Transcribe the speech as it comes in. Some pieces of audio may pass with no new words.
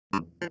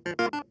And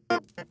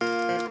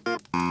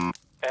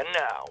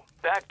now,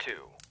 back to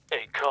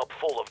a cup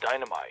full of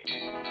dynamite.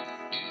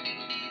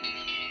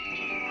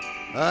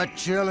 I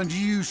challenge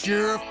you,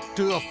 Sheriff,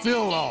 to a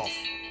fill-off.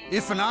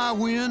 If I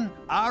win,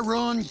 I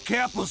run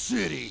Kappa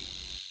City.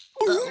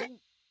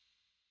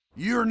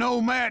 You're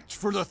no match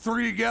for the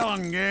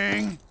 3-gallon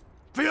gang.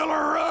 Fill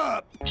her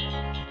up!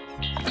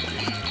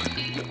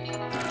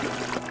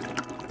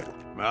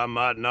 I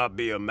might not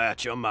be a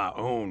match on my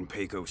own,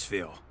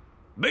 Pecosville,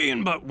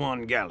 being but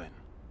 1 gallon.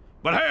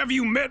 But have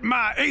you met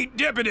my 8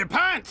 deputy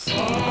pints?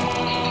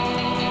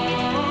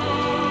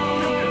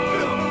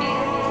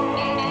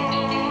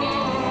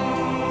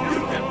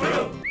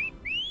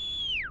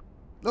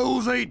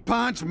 Those 8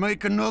 pints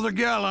make another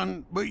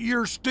gallon, but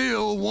you're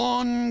still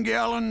 1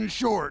 gallon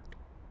short.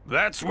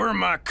 That's where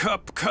my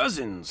cup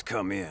cousins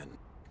come in.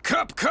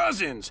 Cup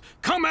cousins,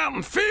 come out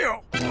and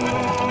fill!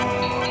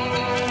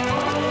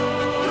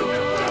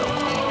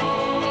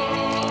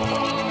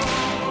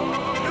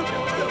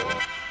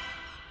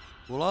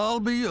 Well, I'll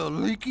be a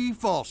leaky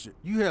faucet.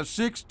 You have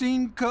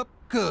 16 cup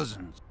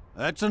cousins.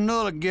 That's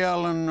another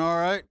gallon, all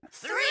right?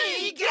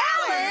 3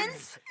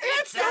 gallons?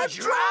 It's a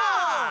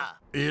draw!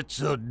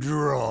 It's a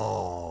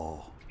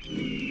draw.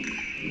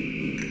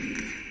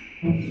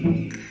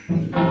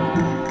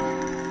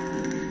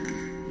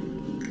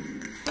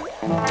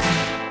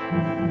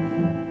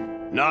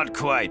 Not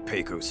quite,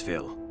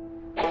 Pecosville.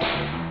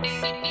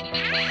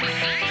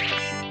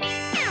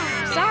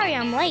 Sorry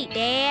I'm late,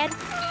 Dad.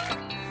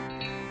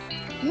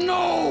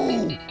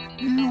 No!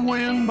 You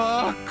win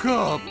by a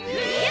cup.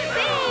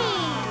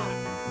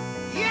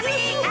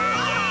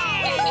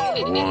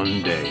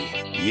 One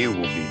day, you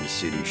will be the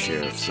city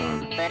sheriff,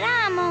 son. But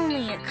I'm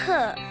only a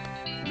cup.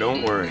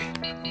 Don't worry.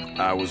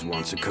 I was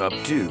once a cup,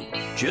 too.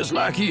 Just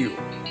like you.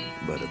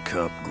 But a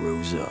cup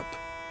grows up.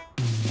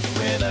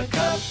 When a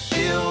cup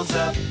fills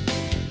up,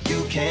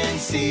 you can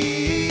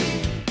see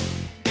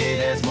it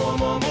has more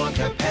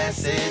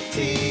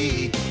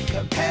capacity.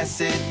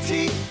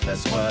 Capacity,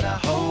 that's what I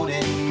hold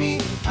in me.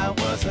 I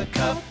was a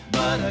cup,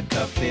 but a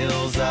cup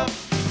fills up.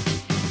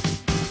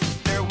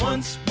 There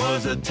once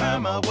was a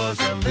time I was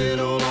a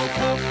little old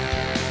cup.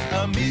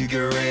 A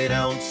meager 8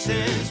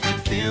 ounces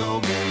would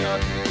fill me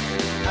up.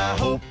 I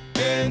hoped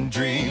and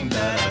dreamed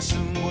that I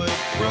soon would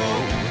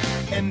grow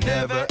and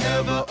never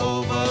ever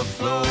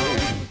overflow.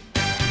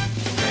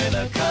 When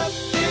a cup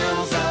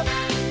fills up,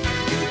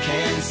 you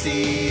can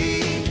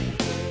see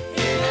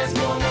it has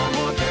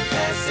more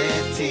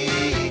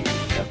capacity.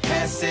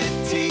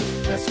 Capacity,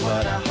 that's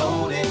what I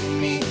hold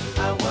in me.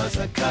 I was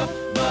a cup,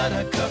 but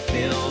a cup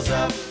fills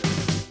up.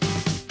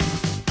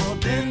 Well,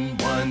 then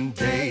one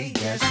day,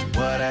 guess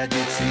what I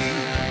did see?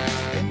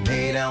 An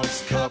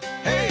 8-ounce cup,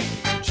 hey,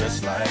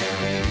 just like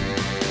me.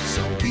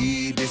 So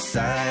we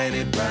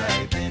decided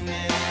right then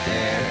and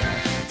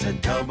there to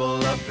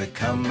double up,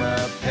 become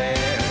a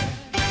pair.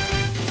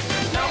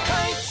 Now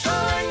pints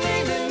are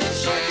named and it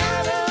sure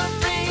gotta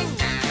ring,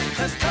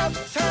 'cause cup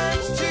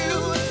times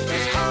 2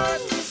 is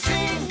hard to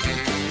sing.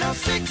 Now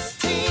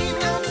 16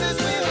 ounces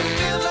will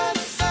fill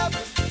us up.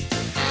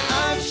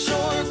 I've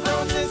sure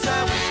grown since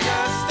I was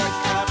just a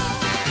cup.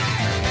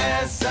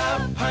 As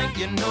a pint,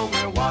 you know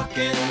we're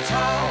walking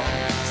tall.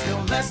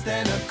 Still less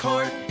than a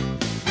quart,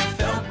 we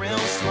felt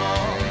real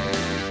small.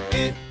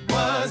 It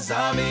was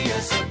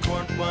obvious a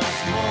quart was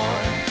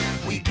more.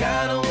 We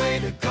got a way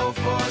to go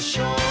for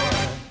sure.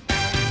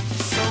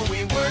 So we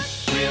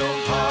worked real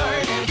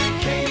hard and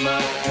became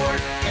a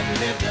quart and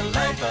lived the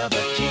life of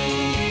a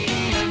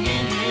king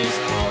in his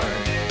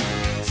court.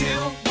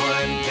 Till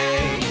one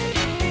day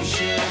you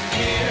should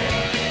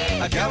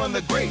hear a gallon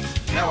the great.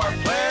 Now our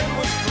plan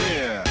was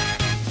clear.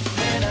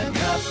 When a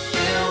cup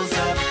fills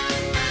up,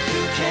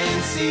 you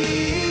can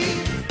see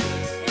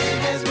it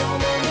has more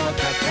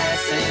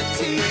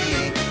capacity.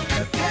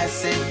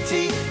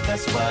 Capacity,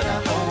 that's what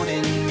I hold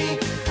in me.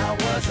 I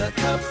was a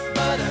cup,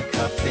 but a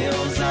cup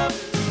fills up.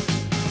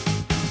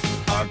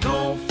 Our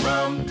goal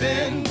from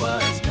then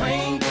was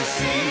plain to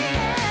see.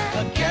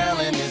 A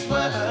gallon is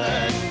what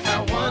I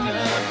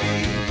wanna be.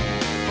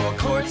 4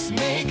 quarts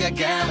make a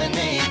gallon,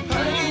 8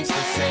 pints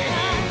the same.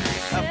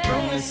 I've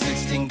grown to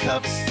 16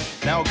 cups,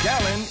 now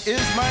gallon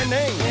is my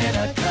name. When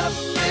a cup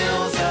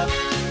fills up,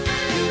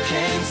 you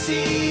can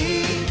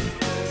see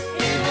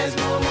it has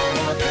more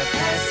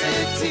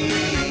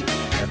capacity.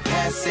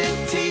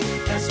 Capacity,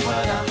 that's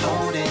what I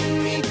hold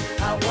in me.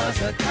 I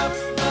was a cup,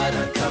 but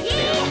a cup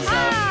fills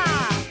up.